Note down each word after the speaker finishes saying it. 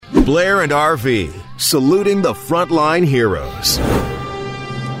Blair and RV, saluting the frontline heroes.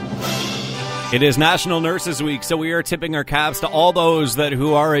 It is National Nurses Week, so we are tipping our caps to all those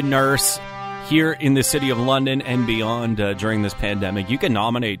who are a nurse here in the city of London and beyond during this pandemic. You can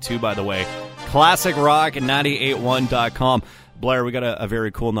nominate too, by the way. ClassicRock981.com. Blair, we got a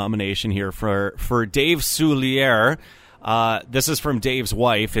very cool nomination here for Dave Souliere. This is from Dave's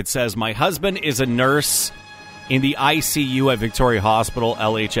wife. It says, my husband is a nurse in the ICU at Victoria Hospital,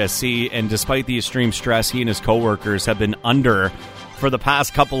 LHSC, and despite the extreme stress he and his coworkers have been under for the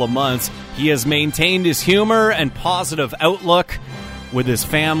past couple of months, he has maintained his humor and positive outlook with his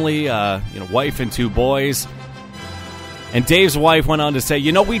family, wife and 2 boys. And Dave's wife went on to say,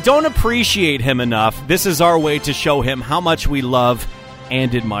 we don't appreciate him enough. This is our way to show him how much we love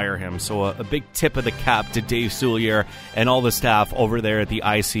and admire him. So a big tip of the cap to Dave Souliere and all the staff over there at the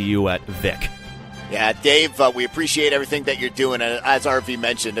ICU at Vic. Yeah, Dave, we appreciate everything that you're doing. And as RV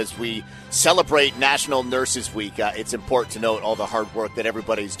mentioned, as we celebrate National Nurses Week, it's important to note all the hard work that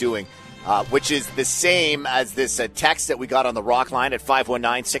everybody's doing, which is the same as this text that we got on the Rock line at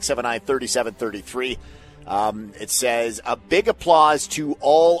 519-679-3733. It says, a big applause to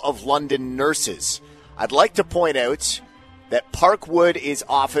all of London nurses. I'd like to point out that Parkwood is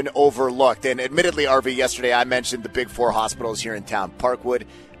often overlooked. And admittedly, RV, yesterday I mentioned the big 4 hospitals here in town. Parkwood,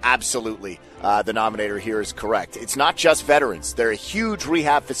 absolutely. The nominator here is correct. It's not just veterans. They're a huge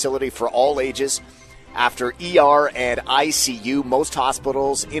rehab facility for all ages. After ER and ICU, most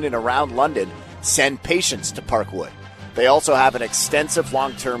hospitals in and around London send patients to Parkwood. They also have an extensive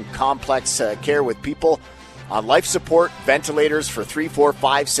long-term complex care with people on life support, ventilators for 3, 4,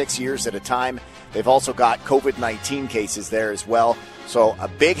 5, 6 years at a time. They've also got COVID-19 cases there as well. So a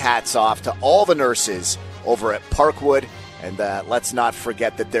big hats off to all the nurses over at Parkwood. And let's not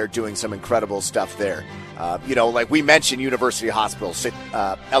forget that they're doing some incredible stuff there. Like we mentioned, University Hospital,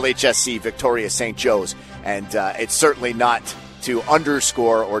 LHSC, Victoria, St. Joe's. And it's certainly not to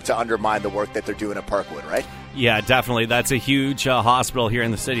underscore or to undermine the work that they're doing at Parkwood, right? Yeah, definitely. That's a huge hospital here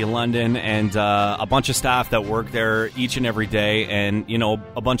in the city of London, and a bunch of staff that work there each and every day, and,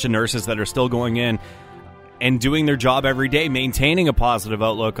 a bunch of nurses that are still going in and doing their job every day, maintaining a positive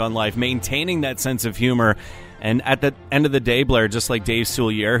outlook on life, maintaining that sense of humor. And at the end of the day, Blair, just like Dave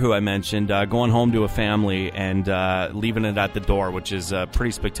Souliere, who I mentioned, going home to a family and leaving it at the door, which is pretty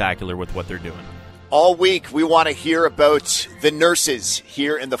spectacular with what they're doing. All week, we want to hear about the nurses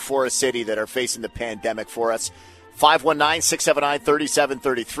here in the Forest City that are facing the pandemic for us.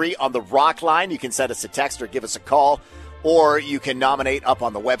 519-679-3733 on the Rock line. You can send us a text or give us a call, or you can nominate up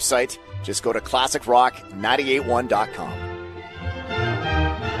on the website. Just go to ClassicRock981.com.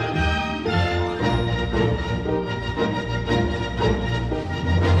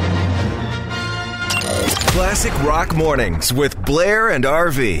 Classic Rock Mornings with Blair and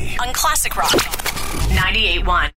RV. On Classic Rock 98.1.